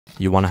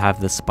You want to have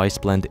this spice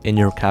blend in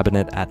your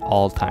cabinet at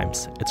all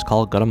times. It's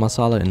called Garam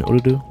Masala in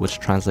Urdu, which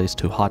translates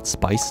to hot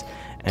spice,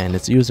 and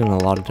it's used in a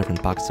lot of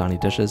different Pakistani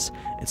dishes.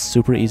 It's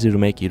super easy to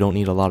make. You don't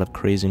need a lot of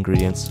crazy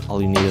ingredients.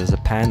 All you need is a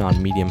pan on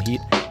medium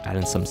heat, add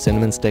in some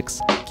cinnamon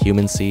sticks,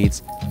 cumin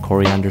seeds,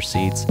 coriander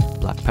seeds,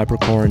 black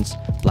peppercorns,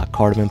 black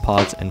cardamom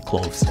pods, and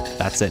cloves.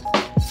 That's it.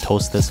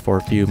 Toast this for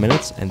a few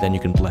minutes and then you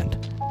can blend.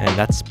 And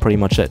that's pretty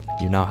much it.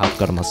 You now have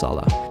Garam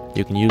Masala.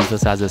 You can use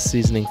this as a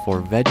seasoning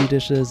for veggie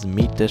dishes,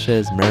 meat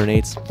dishes,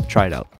 marinades. Try it out.